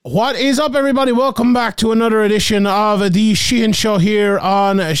What is up, everybody? Welcome back to another edition of the Sheehan Show here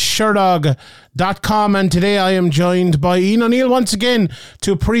on Sherdog.com, and today I am joined by Ian O'Neill once again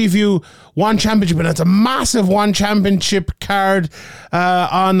to preview One Championship, and it's a massive One Championship card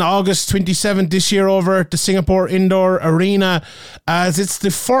on August 27th this year over at the Singapore Indoor Arena, as it's the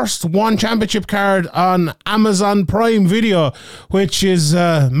first One Championship card on Amazon Prime Video, which is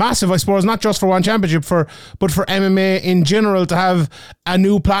massive, I suppose, not just for One Championship, but for MMA in general, to have a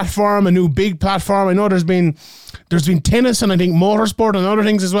new platform, a new big platform. I know there's been tennis and I think motorsport and other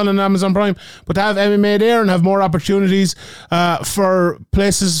things as well on Amazon Prime, but to have MMA there and have more opportunities for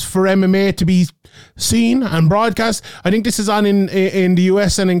places for MMA to be seen and broadcast. I think this is on in the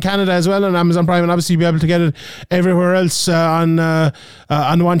US and in Canada as well on Amazon Prime, and obviously you'll be able to get it everywhere else on the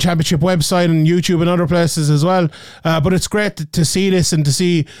One Championship website and YouTube and other places as well. But it's great to see this and to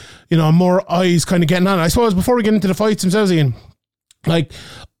see, more eyes kind of getting on it. I suppose before we get into the fights themselves, Ian, like,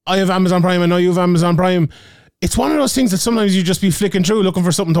 I have Amazon Prime, I know you have Amazon Prime. It's one of those things that sometimes you just be flicking through looking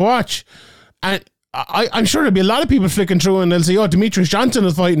for something to watch, and I'm sure there'll be a lot of people flicking through and they'll say, oh, Demetrius Johnson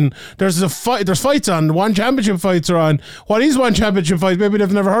is fighting, there's fights on, One Championship fights are on. What is One Championship fights? Maybe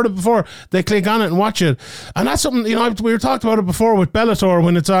they've never heard it before. They click on it and watch it, and that's something, we were talked about it before with Bellator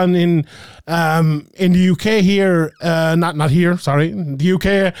when it's on in the UK here, not here, sorry, the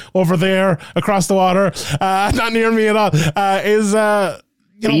UK over there across the water, not near me at all, is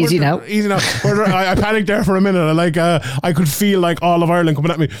easy now. I panicked there for a minute. I could feel like all of Ireland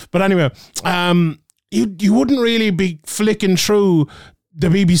coming at me. But anyway, you wouldn't really be flicking through the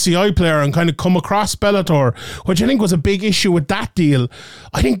BBC iPlayer and kind of come across Bellator, which I think was a big issue with that deal.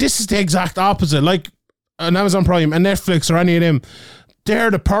 I think this is the exact opposite. Like on Amazon Prime and Netflix or any of them, they're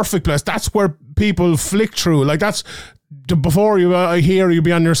the perfect place. That's where people flick through. Like, that's before you you'd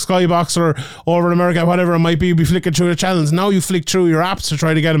be on your Skybox or over in America, whatever it might be, you'd be flicking through the channels. Now you flick through your apps to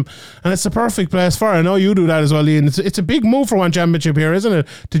try to get them, and it's the perfect place for it. I know you do that as well, Ian. It's a big move for One Championship here, isn't it,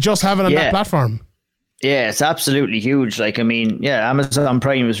 to just have it on that platform? Yeah, it's absolutely huge. Amazon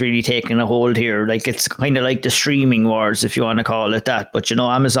Prime is really taking a hold here. Like, it's kind of like the streaming wars, if you want to call it that. But,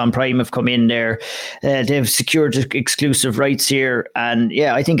 Amazon Prime have come in there. They've secured exclusive rights here. And,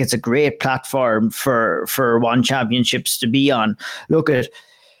 I think it's a great platform for One Championships to be on.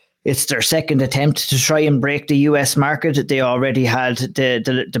 It's their second attempt to try and break the US market. They already had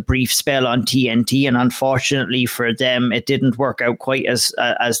the brief spell on TNT, and unfortunately for them, it didn't work out quite as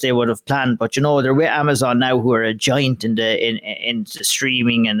they would have planned. But they're with Amazon now, who are a giant in the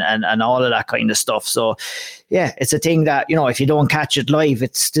streaming and all of that kind of stuff. So it's a thing that, if you don't catch it live,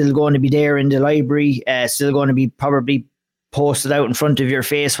 it's still going to be there in the library, still going to be probably posted out in front of your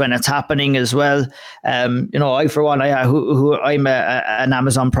face when it's happening as well. I, for one, I'm an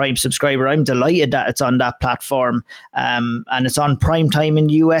Amazon Prime subscriber. I'm delighted that it's on that platform, and it's on prime time in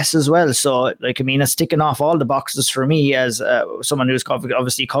the US as well. So, it's ticking off all the boxes for me as someone who's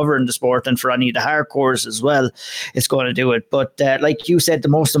obviously covering the sport, and for any of the hardcores as well, it's going to do it. But like you said, the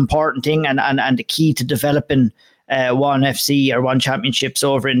most important thing and the key to developing One FC or One Championships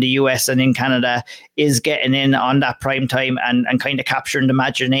over in the US and in Canada is getting in on that prime time and kind of capturing the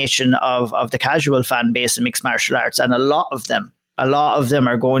imagination of the casual fan base in mixed martial arts. And a lot of them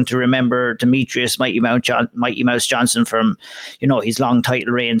are going to remember Demetrius Mighty Mouse Johnson from, his long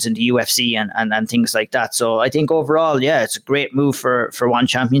title reigns in the UFC and things like that. So I think overall, it's a great move for One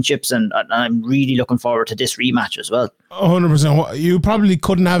Championships, and I'm really looking forward to this rematch as well. 100%. You probably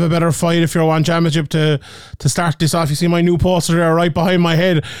couldn't have a better fight if you're One Championship to start this off. You see my new poster there right behind my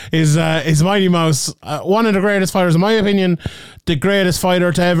head is Mighty Mouse, one of the greatest fighters, in my opinion, the greatest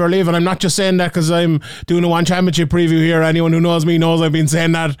fighter to ever live. And I'm not just saying that because I'm doing a One Championship preview here. Anyone who knows me knows I've been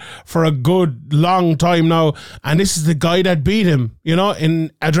saying that for a good long time now. And this is the guy that beat him,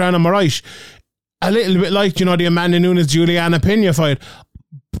 in Adriano Moraes. A little bit like, the Amanda Nunes-Juliana Pena fight.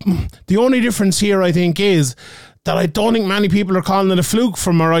 The only difference here, I think, is that I don't think many people are calling it a fluke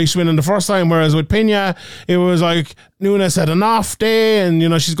for Moraes winning the first time, whereas with Pena, it was like Nunes had an off day and,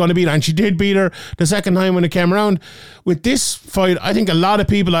 she's going to beat her, and she did beat her the second time when it came around. With this fight, I think a lot of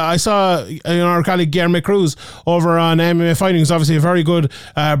people, I saw our colleague Guilherme Cruz over on MMA Fighting, who's obviously a very good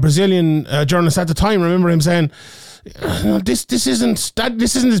Brazilian journalist at the time, remember him saying, this isn't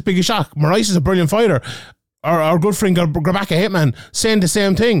as big a shock. Moraes is a brilliant fighter. Our good friend Grabaka Hitman saying the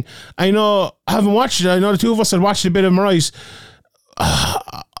same thing. I haven't watched it. I know the two of us had watched a bit of Moraes.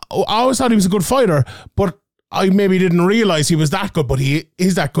 I always thought he was a good fighter, but I maybe didn't realise he was that good, but he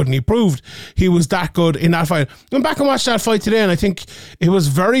is that good, and he proved he was that good in that fight. I went back and watched that fight today, and I think it was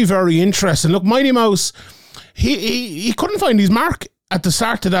very, very interesting. Look, Mighty Mouse, he couldn't find his mark at the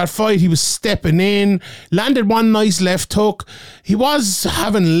start of that fight, he was stepping in, landed one nice left hook. He was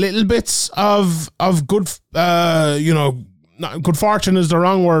having little bits of good, not good fortune is the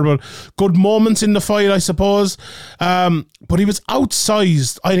wrong word, but good moments in the fight, I suppose. But he was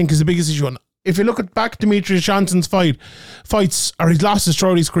outsized, I think, is the biggest issue. And if you look at back Demetrius Johnson's fights, or he's lost his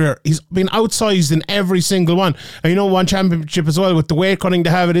throughout his career, he's been outsized in every single one. And one championship as well, with the weight cutting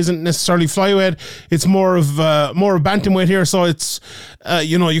to have, it isn't necessarily flyweight, it's more of bantamweight here, so it's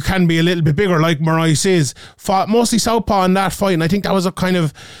you can be a little bit bigger, like Moraes is. Fought mostly southpaw in that fight, and I think that was a kind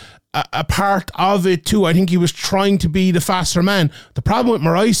of a part of it too. I think he was trying to be the faster man. The problem with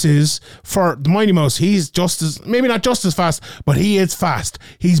Moraes is, for the Mighty Mouse, he's just as, maybe not just as fast, but he is fast.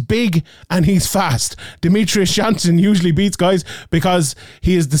 He's big and he's fast. Demetrius Johnson usually beats guys because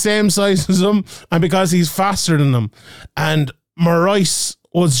he is the same size as them and because he's faster than them. And Moraes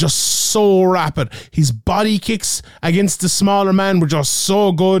was just so rapid. His body kicks against the smaller man were just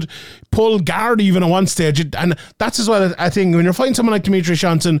so good. Pulled guard even at one stage. And that's as well, I think, when you're fighting someone like Demetrius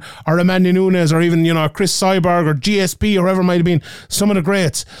Johnson or Amanda Nunes or even, Chris Cyborg or GSP or whoever it might have been, some of the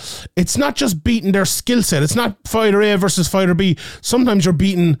greats, it's not just beating their skill set. It's not fighter A versus fighter B. Sometimes you're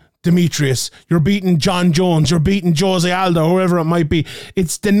beating Demetrius, you're beating John Jones, you're beating Jose Aldo, whoever it might be.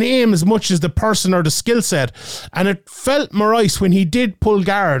 It's the name as much as the person or the skill set. And it felt Moraes when he did pull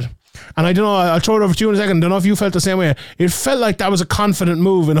guard, and I don't know, I'll throw it over to you in a second, I don't know if you felt the same way. It felt like that was a confident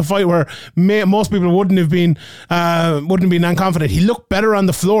move in a fight where most people wouldn't have been that confident. He looked better on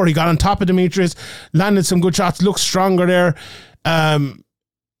the floor. He got on top of Demetrius, landed some good shots, looked stronger there.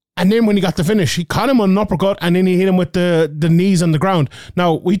 And then when he got the finish, he caught him on an uppercut and then he hit him with the knees on the ground.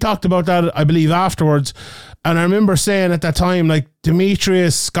 Now, we talked about that, I believe, afterwards. And I remember saying at that time, like,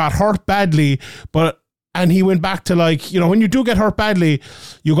 Demetrius got hurt badly, and he went back to, like, when you do get hurt badly,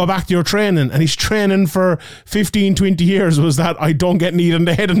 you go back to your training. And his training for 15, 20 years was that I don't get kneed on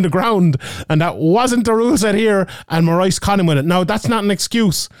the head on the ground. And that wasn't the rule set here. And Moraes caught him with it. Now, that's not an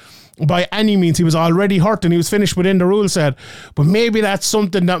excuse by any means. He was already hurt and he was finished within the rule set. But maybe that's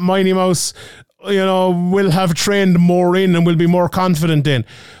something that Mighty Mouse, will have trained more in and will be more confident in.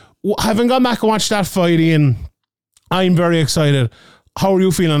 Having gone back and watched that fight, Ian, I'm very excited. How are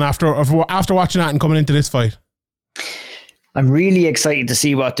you feeling after watching that and coming into this fight? I'm really excited to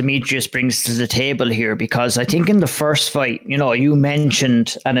see what Demetrius brings to the table here, because I think in the first fight, you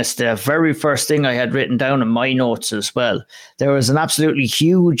mentioned, and it's the very first thing I had written down in my notes as well, there was an absolutely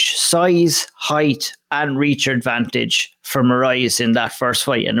huge size, height, and reach advantage for Moraes in that first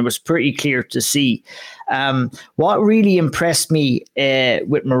fight, and it was pretty clear to see. What really impressed me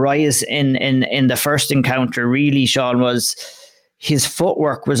with Moraes in the first encounter, really, Sean, was his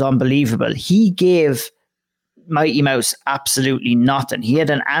footwork was unbelievable. He gave Mighty Mouse absolutely nothing. He had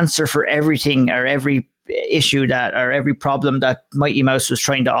an answer for everything, or every issue or every problem that Mighty Mouse was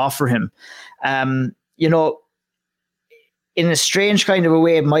trying to offer him. In a strange kind of a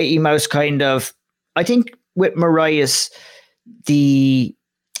way, Mighty Mouse I think with Moraes, the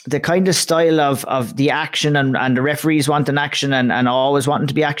kind of style of the action and the referees wanting action and always wanting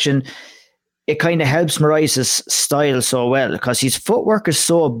to be action, it kind of helps Moraes' style so well, because his footwork is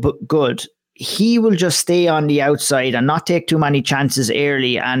so good. He will just stay on the outside and not take too many chances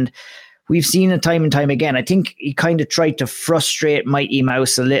early. And we've seen it time and time again. I think he kind of tried to frustrate Mighty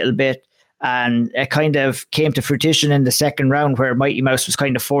Mouse a little bit. And it kind of came to fruition in the second round, where Mighty Mouse was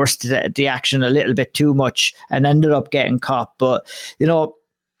kind of forced to the action a little bit too much and ended up getting caught. But,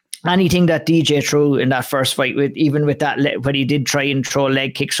 anything that DJ threw in that first fight, even with that, when he did try and throw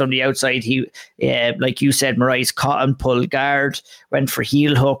leg kicks from the outside, he, like you said, Moraes caught and pulled guard, went for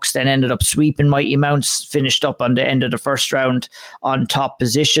heel hooks, then ended up sweeping Mighty Mouse, finished up on the end of the first round on top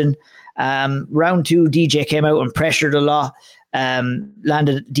position. Round two, DJ came out and pressured a lot.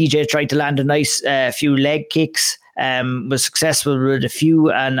 DJ tried to land a nice few leg kicks. Was successful with a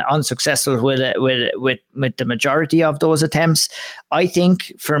few and unsuccessful with the majority of those attempts. I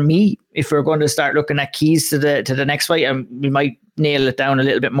think, for me, if we're going to start looking at keys to the next fight, and we might nail it down a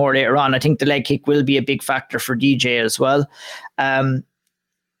little bit more later on, I think the leg kick will be a big factor for DJ as well.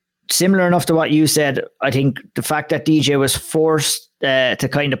 Similar enough to what you said, I think the fact that DJ was forced to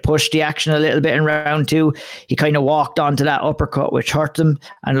kind of push the action a little bit in round two, he kind of walked onto that uppercut, which hurt him.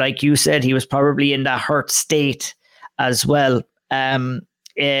 And like you said, he was probably in that hurt state as well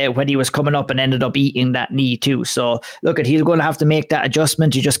when he was coming up, and ended up eating that knee too. So look, he's going to have to make that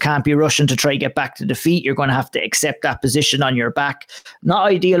adjustment. You just can't be rushing to try to get back to the feet. You're going to have to accept that position on your back. Not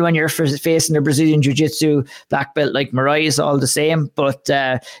ideal when you're facing a Brazilian Jiu-Jitsu black belt like Moraes, all the same. But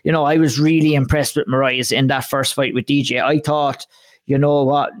I was really impressed with Moraes in that first fight with DJ. I thought you know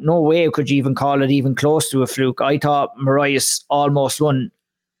what, no way could you even call it even close to a fluke. I thought Moraes almost won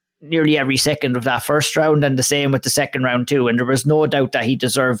nearly every second of that first round, and the same with the second round too. And there was no doubt that he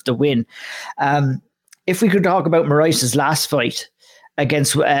deserved the win. If we could talk about Moraes' last fight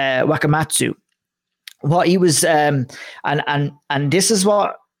against Wakamatsu, what he was, and this is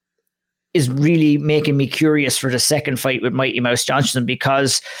what is really making me curious for the second fight with Mighty Mouse Johnson,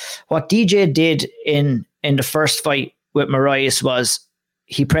 because what DJ did in the first fight with Moraes was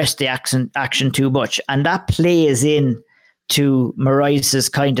he pressed the action too much, and that plays in to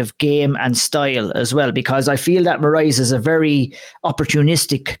Moraes' kind of game and style as well, because I feel that Moraes is a very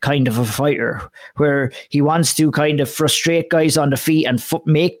opportunistic kind of a fighter, where he wants to kind of frustrate guys on the feet and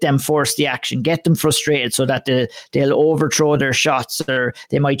make them force the action, get them frustrated so that they'll overthrow their shots, or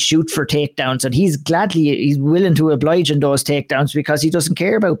they might shoot for takedowns. And he's willing to oblige in those takedowns because he doesn't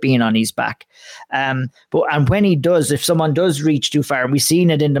care about being on his back. And when he does, if someone does reach too far, and we've seen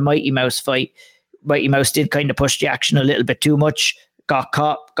it in the Mighty Mouse fight, Mighty Mouse did kind of push the action a little bit too much, got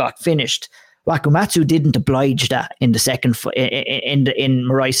caught, got finished. Wakamatsu didn't oblige that in the second in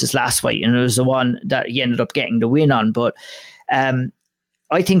Moraes' last fight, and it was the one that he ended up getting the win on. But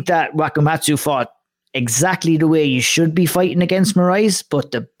I think that Wakamatsu fought exactly the way you should be fighting against Moraes.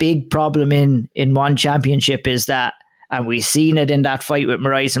 But the big problem in one championship is that, and we've seen it in that fight with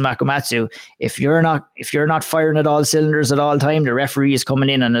Moraes and Wakamatsu, if you're not firing at all cylinders at all time, the referee is coming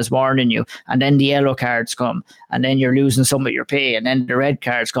in and is warning you, and then the yellow cards come, and then you're losing some of your pay, and then the red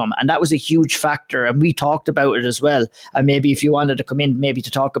cards come. And that was a huge factor, and we talked about it as well. And maybe if you wanted to come in maybe to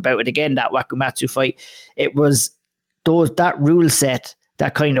talk about it again, that Wakamatsu fight, it was that rule set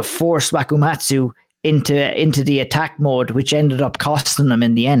that kind of forced Wakamatsu into the attack mode, which ended up costing him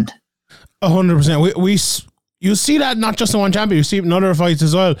in the end. 100%. You see that not just in one champion, you see it in other fights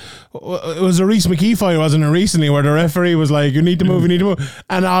as well. It was a Reece McKee fight, wasn't it, recently, where the referee was like, you need to move,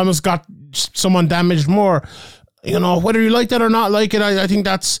 and almost got someone damaged more. You know, whether you like that or not like it, I think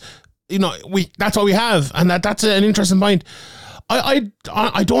that's, that's what we have, and that's an interesting point. I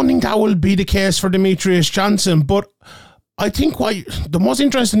don't think that will be the case for Demetrius Johnson, but I think the most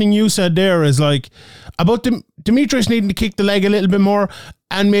interesting thing you said there is like about Demetrius needing to kick the leg a little bit more,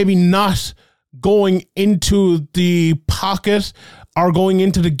 and maybe not going into the pocket or going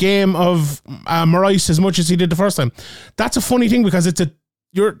into the game of Moraes as much as he did the first time. That's a funny thing, because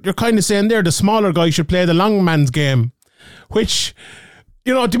you're kind of saying there the smaller guy should play the long man's game, which,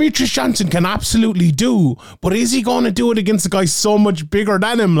 Demetrius Johnson can absolutely do, but is he going to do it against a guy so much bigger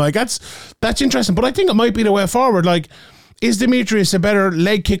than him? Like, that's interesting, but I think it might be the way forward. Like, is Demetrius a better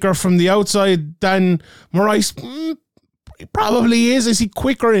leg kicker from the outside than Moraes? He probably is. Is he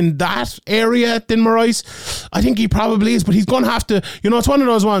quicker in that area than Moraes? I think he probably is, but he's going to have to, it's one of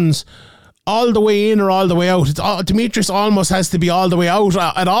those ones, all the way in or all the way out. Demetrius almost has to be all the way out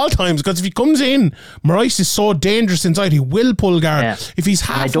at all times, because if he comes in, Moraes is so dangerous inside, he will pull guard. Yeah. If he's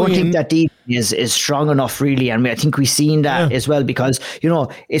halfway, I don't think that deep is strong enough, really, and I think we've seen that as well, because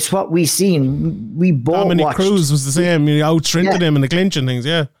it's what we've seen. We both Dominic watched. Cruz was the same. He out-shrinted him in the clinch and things.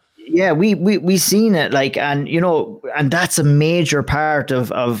 Yeah, we seen it, like, and and that's a major part of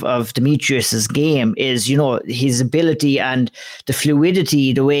Demetrius's game is his ability and the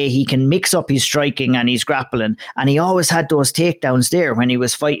fluidity, the way he can mix up his striking and his grappling, and he always had those takedowns there when he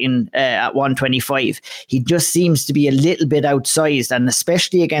was fighting at 125. He just seems to be a little bit outsized, and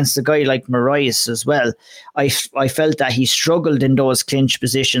especially against a guy like Moraes as well. I felt that he struggled in those clinch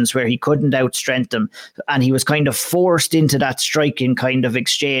positions where he couldn't outstrength him, and he was kind of forced into that striking kind of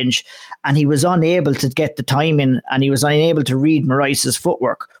exchange, and he was unable to get the timing, and he was unable to read Moraes'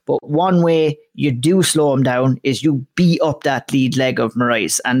 footwork. But one way you do slow him down is you beat up that lead leg of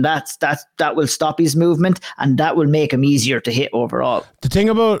Moraes, and that will stop his movement, and that will make him easier to hit overall. The thing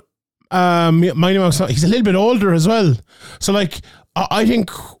about Mighty Mouse, he's a little bit older as well, so like I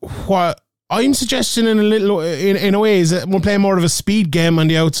think what I'm suggesting in a way is that we're playing more of a speed game on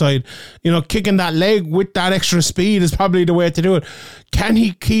the outside. Kicking that leg with that extra speed is probably the way to do it. Can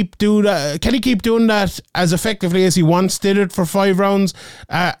he keep doing that? Can he keep doing that as effectively as he once did it for 5 rounds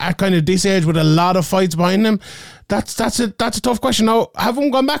at kind of this age with a lot of fights behind him? That's a tough question. Now,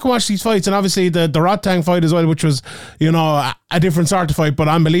 having gone back and watched these fights, and obviously the Rotang fight as well, which was a different sort of fight, but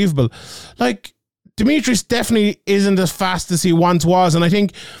unbelievable. Like, Demetrius definitely isn't as fast as he once was, and I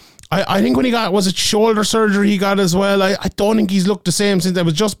think I think when he got, was it shoulder surgery he got as well? I don't think he's looked the same since it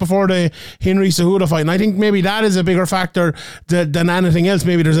was just before the Henry Cejudo fight. And I think maybe that is a bigger factor than anything else.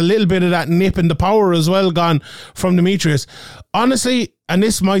 Maybe there's a little bit of that nip in the power as well gone from Demetrius. Honestly, and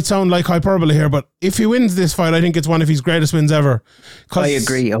this might sound like hyperbole here, but if he wins this fight, I think it's one of his greatest wins ever. I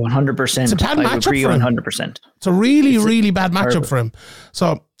agree 100%. It's a bad matchup for him. 100%. It's a really bad matchup for him.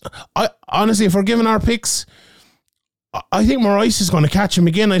 So, I honestly, if we're giving our picks, I think Moraes is going to catch him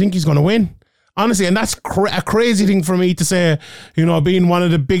again. I think he's going to win. Honestly, and that's a crazy thing for me to say, you know, being one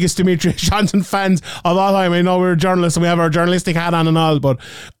of the biggest Demetrius Johnson fans of all time. I know we're journalists and we have our journalistic hat on and all, but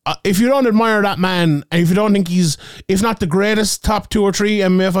if you don't admire that man, and if you don't think he's, if not the greatest top 2 or 3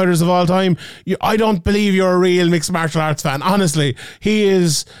 MMA fighters of all time, I don't believe you're a real mixed martial arts fan. Honestly,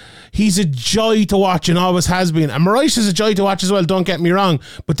 he's a joy to watch and always has been. And Moraes is a joy to watch as well, don't get me wrong.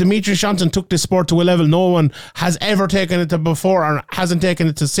 But Demetrius Johnson took this sport to a level no one has ever taken it to before or hasn't taken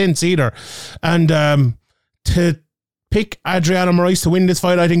it to since either. And to pick Adriano Moraes to win this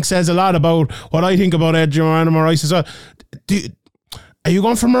fight, I think says a lot about what I think about Adriano Moraes as well. Are you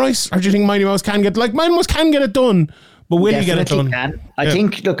going for Moraes? Or do you think Mighty Mouse can get, like Mighty Mouse can get it done, but will he get it done? I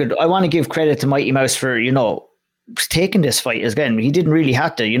think, look, I want to give credit to Mighty Mouse for, you know, taking this fight again. He didn't really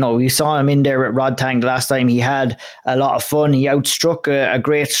have to, you know, we saw him in there at Rodtang last time. He had a lot of fun. He outstruck a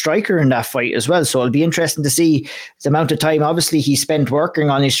great striker in that fight as well. So it'll be interesting to see the amount of time, obviously, he spent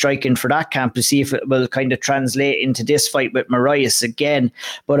working on his striking for that camp to see if it will kind of translate into this fight with Moraes again.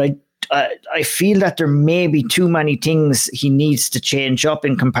 But I feel that there may be too many things he needs to change up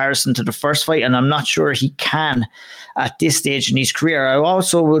in comparison to the first fight, and I'm not sure he can at this stage in his career. I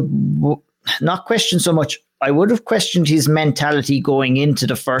also would not question so much. I would have questioned his mentality going into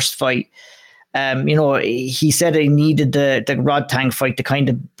the first fight. You know, he said he needed the Rodtang fight to kind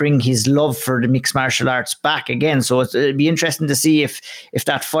of bring his love for the mixed martial arts back again. So it'd be interesting to see if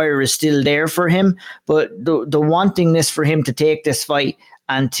that fire is still there for him. But the wantingness for him to take this fight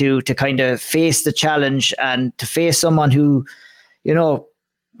and to kind of face the challenge and to face someone who, you know,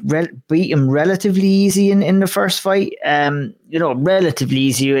 beat him relatively easy in the first fight. You know, relatively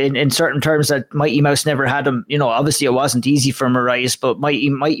easy in certain terms that Mighty Mouse never had him. You know, obviously it wasn't easy for Moraes, but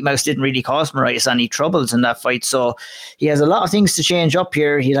Mighty Mouse didn't really cause Moraes any troubles in that fight. So he has a lot of things to change up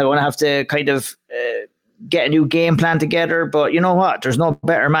here. He's going to have to kind of get a new game plan together. But you know what? There's no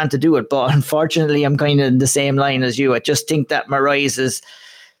better man to do it. But unfortunately, I'm kind of in the same line as you. I just think that Moraes is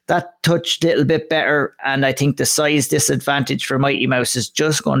that touch a little bit better, and I think the size disadvantage for Mighty Mouse is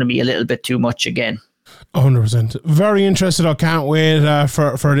just going to be a little bit too much again. 100%. Very interested. I can't wait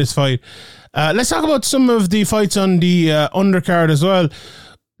for this fight. Let's talk about some of the fights on the undercard as well.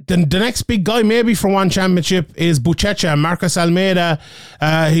 The next big guy, maybe for one championship, is Buchecha, Marcos Almeida.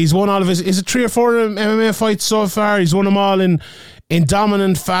 He's won all of his, is it 3 or 4 MMA fights so far? He's won them all in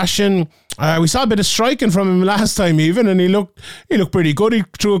dominant fashion. We saw a bit of striking from him last time even, and he looked pretty good. He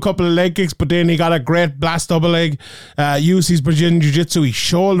threw a couple of leg kicks, but then he got a great blast double leg, used his Brazilian Jiu-Jitsu, his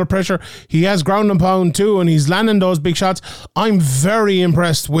shoulder pressure. He has ground and pound too, and he's landing those big shots. I'm very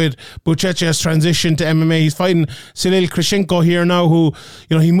impressed with Buchecha's transition to MMA. He's fighting Cyril Krishenko here now, who,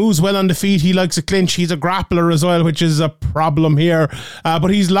 you know, he moves well on the feet. He likes a clinch. He's a grappler as well, which is a problem here. But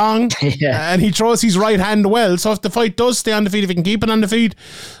he's long, and he throws his right hand well. So if the fight does stay on the feet, if he can keep it on the feet,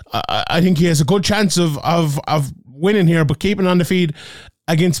 I think he has a good chance of winning here, but keeping on the feet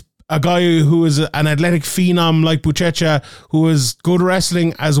against a guy who is an athletic phenom like Buchecha, who is good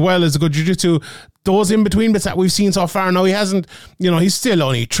wrestling as well as a good jiu-jitsu. Those in-between bits that we've seen so far, now he hasn't, you know, he's still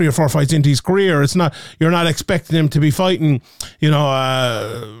only 3 or 4 fights into his career. It's not, you're not expecting him to be fighting, you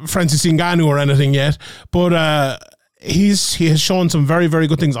know, Francis Ngannou or anything yet, but he has shown some very, very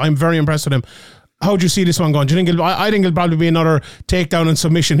good things. I'm very impressed with him. How do you see this one going? Do you think I think it'll probably be another takedown and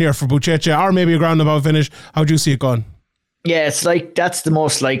submission here for Buchecha, or maybe a roundabout finish. How do you see it going? Yeah, it's like that's the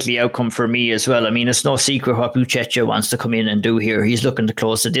most likely outcome for me as well. I mean, it's no secret what Buchecha wants to come in and do here. He's looking to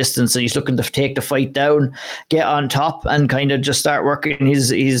close the distance, and he's looking to take the fight down, get on top, and kind of just start working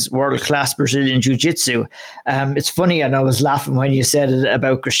his world-class Brazilian Jiu-Jitsu. It's funny, and I was laughing when you said it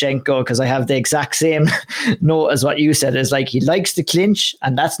about Krishenko, because I have the exact same note as what you said. It's like he likes to clinch,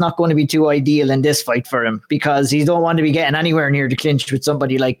 and that's not going to be too ideal in this fight for him, because he don't want to be getting anywhere near the clinch with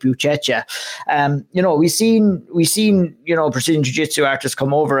somebody like Buchecha. You know, we've seen you know, Brazilian Jiu-Jitsu artists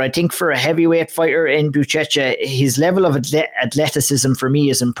come over. I think for a heavyweight fighter in Buchecha, his level of athleticism for me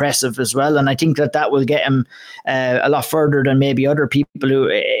is impressive as well. And I think that will get him a lot further than maybe other people who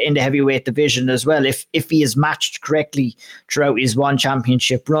in the heavyweight division as well, if he is matched correctly throughout his one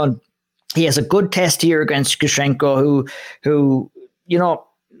championship run. He has a good test here against Krishenko, who you know,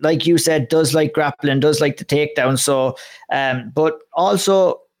 like you said, does like grappling, does like the takedown. So, but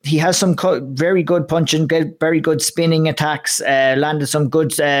also, he has some very good punching, very good spinning attacks, landed some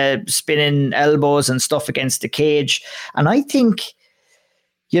good spinning elbows and stuff against the cage. And I think,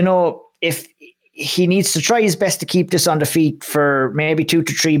 if he needs to try his best to keep this on the feet for maybe 2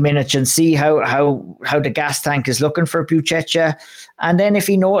 to 3 minutes and see how the gas tank is looking for Buchecha. And then if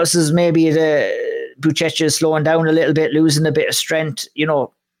he notices maybe the Buchecha is slowing down a little bit, losing a bit of strength,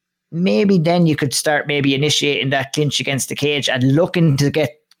 maybe then you could start maybe initiating that clinch against the cage and looking to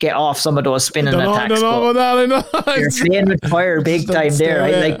get off some of those spinning attacks. I know. You're playing with fire big time there.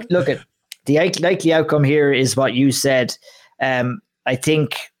 Yeah. Look at the likely outcome here is what you said. I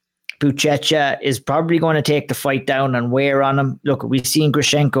think Buchecha is probably going to take the fight down and wear on him. Look, we've seen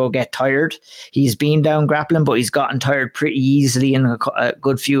Grushenko get tired. He's been down grappling, but he's gotten tired pretty easily in a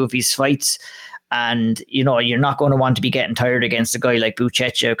good few of his fights. And, you're not going to want to be getting tired against a guy like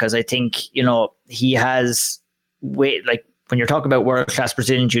Buchecha, because I think, he has weight, like when you're talking about world-class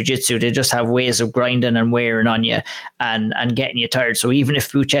Brazilian Jiu-Jitsu, they just have ways of grinding and wearing on you and getting you tired. So even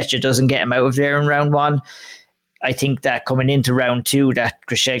if Buchecha doesn't get him out of there in round 1, I think that coming into round 2, that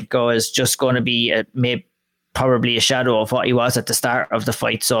Grushenko is just going to be probably a shadow of what he was at the start of the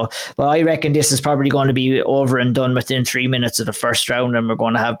fight. So, I reckon this is probably going to be over and done within 3 minutes of the first round, and we're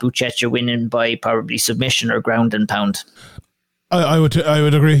going to have Buchecha winning by probably submission or ground and pound. I would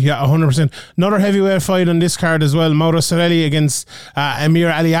agree, yeah, 100%. Another heavyweight fight on this card as well, Mauro Sorelli against Amir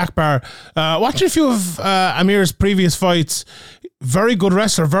Ali Akbar. Watching a few of Amir's previous fights, very good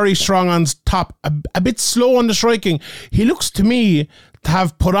wrestler, very strong on top, a bit slow on the striking. He looks to me to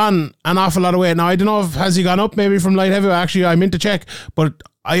have put on an awful lot of weight. Now, I don't know if has he gone up maybe from light heavyweight. Actually, I meant to check, but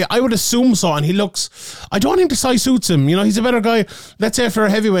I would assume so. And he looks, I don't think the size suits him. He's a better guy. Let's say for a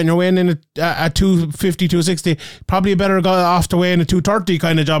heavyweight, and you're weighing in at 250, 260, probably a better guy off to weigh in a 230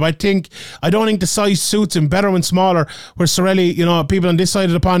 kind of job. I don't think the size suits him. Better when smaller. Where Sorelli, people on this side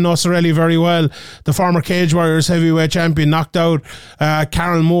of the pond know Sorelli very well. The former Cage Warriors heavyweight champion, knocked out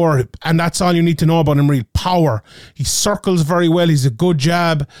Carol Moore, and that's all you need to know about him. Real power. He circles very well. He's a good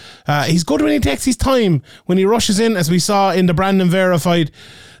jab. He's good when he takes his time. When he rushes in, as we saw in the Brandon Vera fight,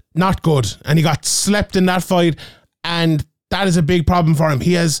 not good, and he got slept in that fight, and that is a big problem for him.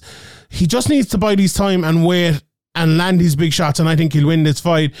 He just needs to bide his time and wait and land these big shots, and I think he'll win this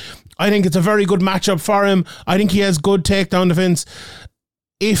fight. I think it's a very good matchup for him. I think he has good takedown defense.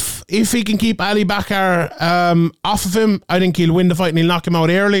 If he can keep Ali Bakar off of him, I think he'll win the fight and he'll knock him out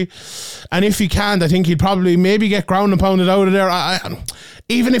early. And if he can't, I think he'll probably maybe get ground and pounded out of there.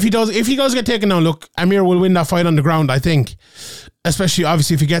 Even if he does get taken down, look, Amir will win that fight on the ground, I think. Especially,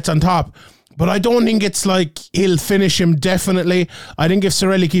 obviously, if he gets on top. But I don't think it's like he'll finish him, definitely. I think if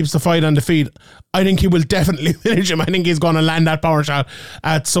Sorelli keeps the fight on the feet, I think he will definitely finish him. I think he's going to land that power shot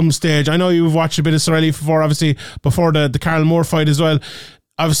at some stage. I know you've watched a bit of Sorelli before, obviously, before the Carl Moore fight as well.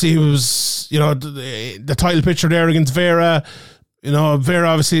 Obviously, he was, the title picture there against Vera. Vera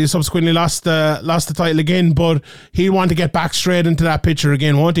obviously subsequently lost the title again, but he'll want to get back straight into that picture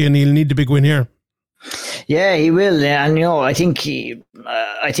again, won't he? And he'll need the big win here. Yeah, he will, and I think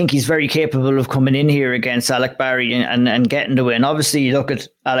he's very capable of coming in here against Alec Barry and getting the win. Obviously, you look at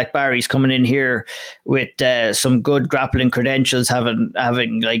Alec Barry's coming in here with some good grappling credentials, having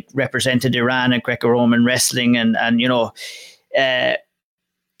like represented Iran at Greco-Roman wrestling, and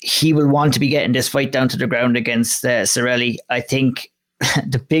he will want to be getting this fight down to the ground against Sorelli. I think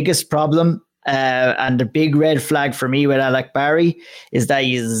the biggest problem and the big red flag for me with Alec Barry is that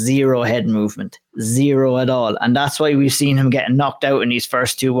he has zero head movement, zero at all. And that's why we've seen him getting knocked out in these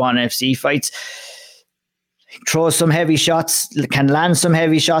first 2 ONE FC fights. He throws some heavy shots, can land some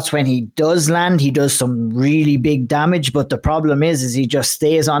heavy shots. When he does land, he does some really big damage. But the problem is he just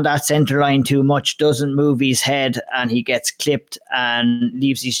stays on that center line too much, doesn't move his head, and he gets clipped and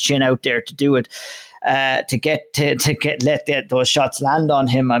leaves his chin out there to do it. Let those shots land on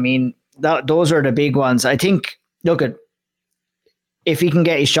him. I mean, those are the big ones. I think, look at, if he can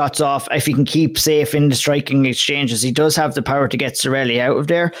get his shots off, if he can keep safe in the striking exchanges, he does have the power to get Sorelli out of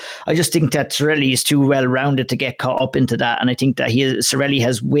there. I just think that Sorelli is too well rounded to get caught up into that. And I think that Sorelli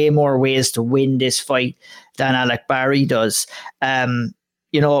has way more ways to win this fight than Alec Barry does.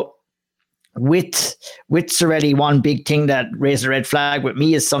 With Sorelli, one big thing that raised a red flag with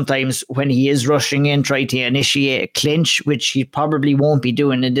me is sometimes when he is rushing in, trying to initiate a clinch, which he probably won't be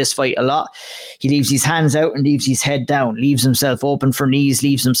doing in this fight a lot. He leaves his hands out and leaves his head down, leaves himself open for knees,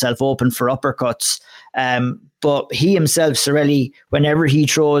 leaves himself open for uppercuts. But he himself, Sorelli, whenever he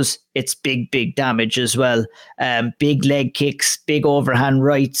throws, it's big damage as well. Big leg kicks, big overhand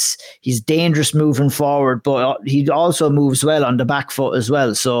rights. He's dangerous moving forward, but he also moves well on the back foot as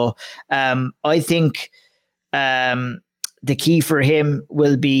well. So I think the key for him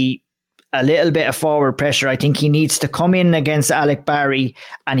will be a little bit of forward pressure. I think he needs to come in against Alec Barry,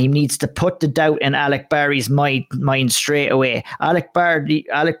 and he needs to put the doubt in Alec Barry's mind straight away. Alec Barry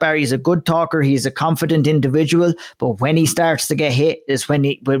is a good talker. He's a confident individual, but when he starts to get hit is when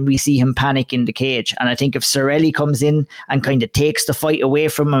we see him panic in the cage. And I think if Cirelli comes in and kind of takes the fight away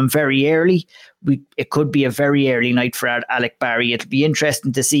from him very early, it could be a very early night for Alec Barry. It'll be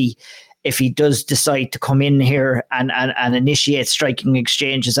interesting to see if he does decide to come in here and initiate striking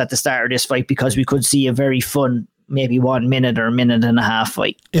exchanges at the start of this fight, because we could see a very fun, maybe 1 minute or a minute and a half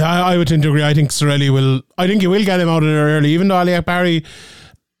fight. Yeah, I would tend to agree. I think Cirelli will get him out of there early, even though Alec Barry,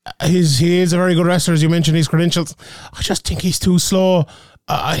 he is a very good wrestler, as you mentioned, his credentials. I just think he's too slow.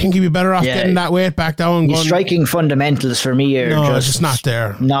 I think he'd be better off getting that weight back down. His striking fundamentals for me are just not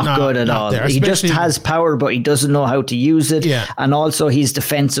there. Not good at all. He just has power, but he doesn't know how to use it. Yeah. And also his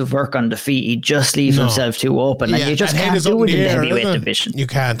defensive work on the feet, he just leaves himself too open. Yeah. And you just can't do it in the heavyweight division. You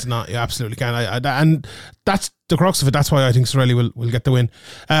can't. No, you absolutely can't. And that's the crux of it. That's why I think Cirelli will get the win.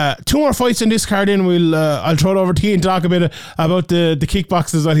 2 more fights in this card in. I'll throw it over to you and talk a bit about the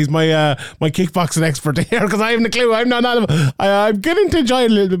kickboxing as well. He's my kickboxing expert here, because I haven't a clue. I'm getting to enjoy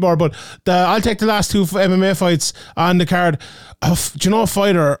it a little bit more, but I'll take the last 2 MMA fights on the card. Do you know a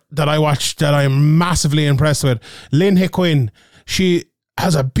fighter that I watched that I'm massively impressed with? Lynn Hiquin. She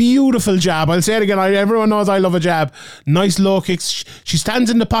has a beautiful jab. I'll say it again. Everyone knows I love a jab. Nice low kicks. She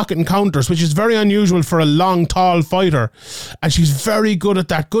stands in the pocket and counters, which is very unusual for a long, tall fighter. And she's very good at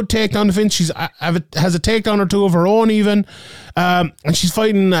that. Good takedown defense. She's has a takedown or 2 of her own even. And she's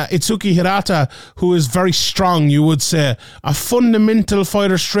fighting Itsuki Hirata, who is very strong, you would say. A fundamental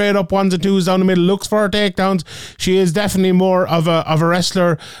fighter, straight up 1s and 2s down the middle, looks for her takedowns. She is definitely more of a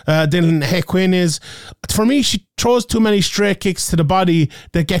wrestler than Hiquin is. For me, she throws too many straight kicks to the body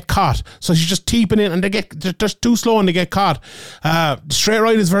that get caught. So she's just teeping it, and they're just too slow and they get caught. Straight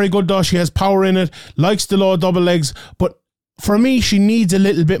right is very good though. She has power in it, likes the low double legs, but for me, she needs a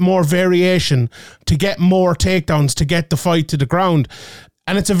little bit more variation to get more takedowns, to get the fight to the ground.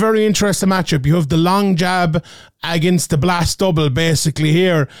 And it's a very interesting matchup. You have the long jab against the blast double basically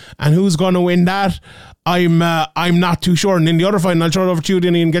here. And who's going to win that? I'm not too sure. And in the other fight, and I'll throw it over to you,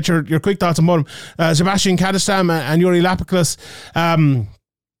 Denny, and get your quick thoughts on both Sebastian Kadastam and Yuri Lapiklis.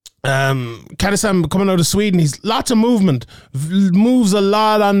 Kadastam coming out of Sweden, he's lots of movement, moves a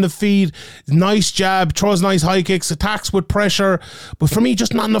lot on the feet, nice jab, throws nice high kicks, attacks with pressure, but for me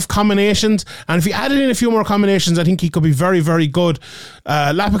just not enough combinations. And if he added in a few more combinations, I think he could be very, very good.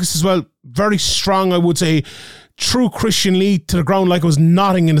 Lapikis as well, very strong, I would say. True Christian Lee to the ground like it was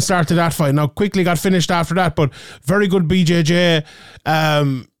nothing in the start of that fight. Now quickly got finished after that, but very good BJJ.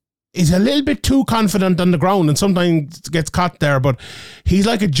 He's a little bit too confident on the ground and sometimes gets caught there, but he's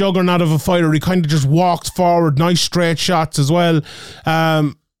like a juggernaut of a fighter. He kind of just walks forward, nice straight shots as well.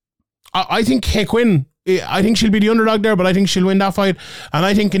 I think Hiquin, I think she'll be the underdog there, but I think she'll win that fight. And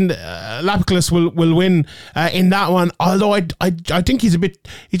I think Lapiklis will win in that one. Although I think he's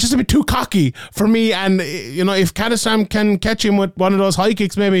just a bit too cocky for me. And if Kadastam can catch him with one of those high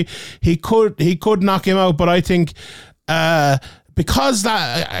kicks, maybe he could knock him out. But I think because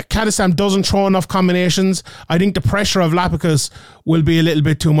that Kadastam doesn't throw enough combinations, I think the pressure of Lapikis will be a little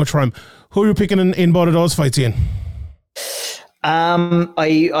bit too much for him. Who are you picking in both of those fights, Ian?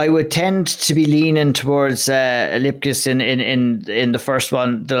 I would tend to be leaning towards Lipkis in the first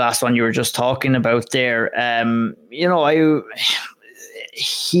one, the last one you were just talking about there.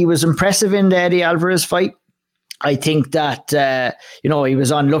 He was impressive in the Eddie Alvarez fight. I think that he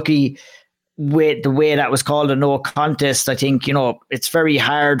was unlucky with the way that was called a no contest. I think it's very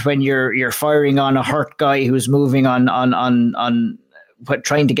hard when you're firing on a hurt guy who's moving on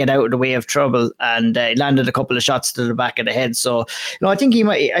trying to get out of the way of trouble, and he landed a couple of shots to the back of the head. So, I think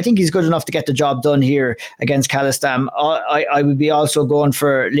he's good enough to get the job done here against Kadastam. I would be also going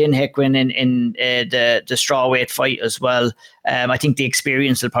for Lynn Hiquin in the strawweight fight as well. I think the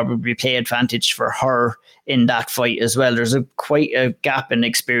experience will probably play advantage for her in that fight as well. There's quite a gap in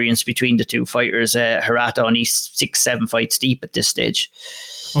experience between the two fighters. Hirata only 6-7 fights deep at this stage.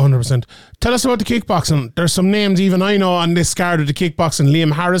 100%. Tell us about the kickboxing. There's some names even I know on this card of the kickboxing.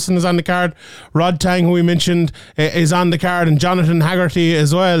 Liam Harrison is on the card. Rod Tang, who we mentioned, is on the card, and Jonathan Haggerty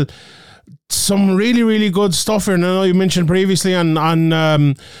as well. Some really, really good stuff here. And I know you mentioned previously on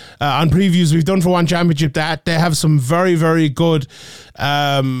previews we've done for One Championship that they have some very, very good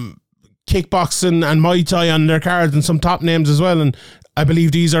kickboxing and Muay Thai on their cards, and some top names as well. And I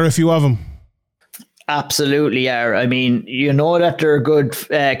believe these are a few of them. Absolutely are. I mean, you know that they're good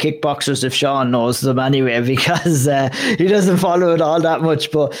kickboxers if Sean knows them anyway, because he doesn't follow it all that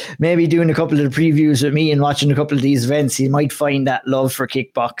much. But maybe doing a couple of the previews with me and watching a couple of these events, he might find that love for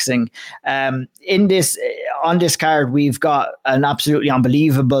kickboxing. On this card, we've got an absolutely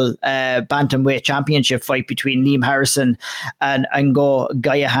unbelievable bantamweight championship fight between Liam Harrison and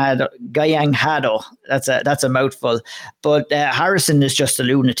Gayang Hado. That's a mouthful, but Harrison is just a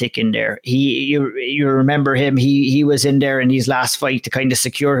lunatic in there. You remember him? He was in there in his last fight to kind of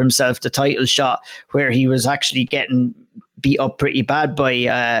secure himself the title shot, where he was actually getting beat up pretty bad by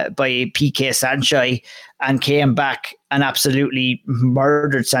PK Sanchai, and came back and absolutely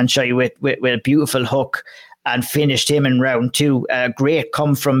murdered Sanchai with a beautiful hook and finished him in round 2. A great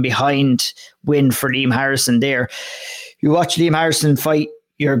come from behind win for Liam Harrison there. You watch Liam Harrison fight,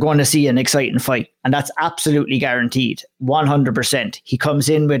 you're going to see an exciting fight, and that's absolutely guaranteed, 100%. He comes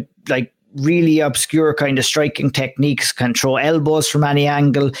in with like really obscure kind of striking techniques, can throw elbows from any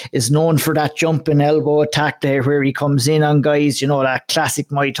angle, is known for that jumping elbow attack there where he comes in on guys, you know, that classic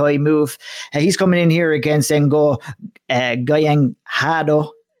Muay Thai move. He's coming in here against Gayang Hado.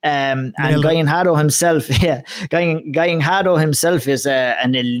 And Gayang Hado himself, Gayang Hado himself is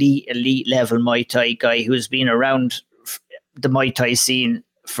an elite level Muay Thai guy who's been around the Muay Thai scene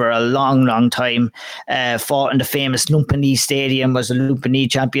for a long time. Fought in the famous Lumpini Stadium, was a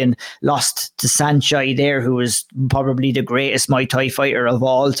Lumpini champion, lost to Sanchai there, who was probably the greatest Muay Thai fighter of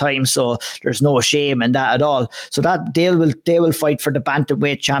all time, so there's no shame in that at all. So that they will fight for the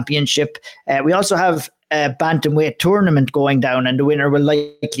bantamweight championship. We also have a bantamweight tournament going down, and the winner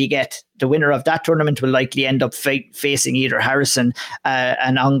of that tournament will likely end up facing either Harrison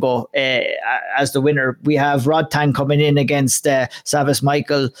and Ongo as the winner. We have Rodtang coming in against Savas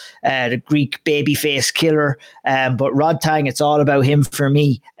Michael, the Greek babyface killer. But Rodtang, it's all about him for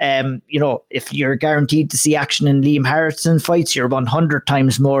me. If you're guaranteed to see action in Liam Harrison fights, you're 100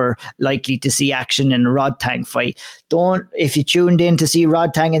 times more likely to see action in a Rodtang fight. If you tuned in to see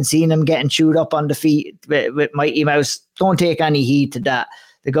Rodtang and seen him getting chewed up on the feet with Mighty Mouse, don't take any heed to that.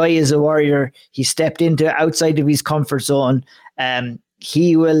 The guy is a warrior. He stepped into outside of his comfort zone.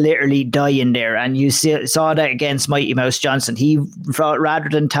 He will literally die in there. And you saw that against Mighty Mouse Johnson. Rather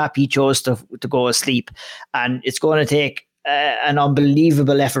than tap, he chose to go asleep. And it's going to take an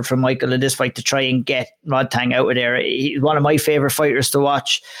unbelievable effort from Michael in this fight to try and get Rodtang out of there. He's one of my favorite fighters to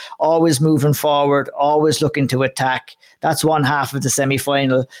watch. Always moving forward, always looking to attack. That's one half of the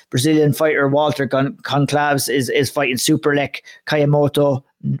semi-final. Brazilian fighter Walter Conclaves is fighting Superlek Kayamoto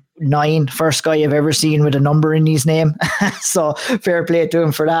 9, first guy I've ever seen with a number in his name. So fair play to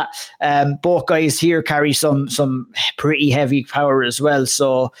him for that. Both guys here carry some pretty heavy power as well.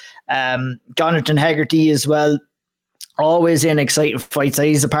 So Jonathan Hegarty as well, always in exciting fights.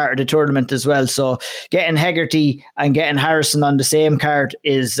 He's a part of the tournament as well. So getting Hegarty and getting Harrison on the same card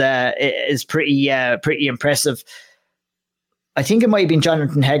is pretty impressive. I think it might have been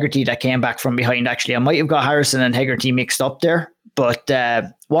Jonathan Hegarty that came back from behind, actually. I might have got Harrison and Hegarty mixed up there. But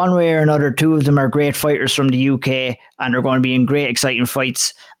one way or another, two of them are great fighters from the UK, and they're going to be in great, exciting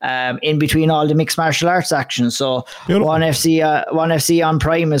fights in between all the mixed martial arts action. So One FC on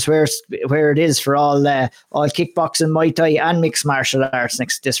Prime is where it is for all kickboxing, Muay Thai, and mixed martial arts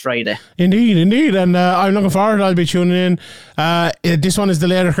this Friday. Indeed, and I'm looking forward. I'll be tuning in. This one is the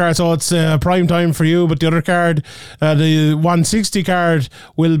later card, so it's prime time for you. But the other card, the 160 card,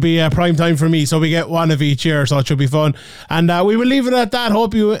 will be prime time for me. So we get one of each year, so it should be fun. And we will leave it at that.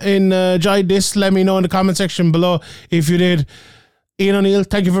 Hope you enjoyed this. Let me know in the comment section below if you did. Ian O'Neill,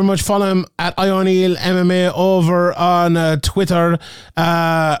 thank you very much. Follow him at O'Neill MMA over on Twitter.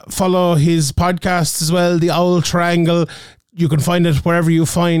 Follow his podcast as well, The Owl Triangle. You can find it wherever you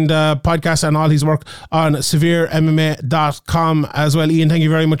find podcasts and all his work on severemma.com as well. Ian, thank you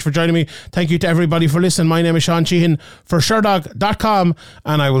very much for joining me. Thank you to everybody for listening. My name is Sean Sheehan for Sherdog.com,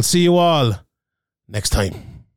 and I will see you all next time.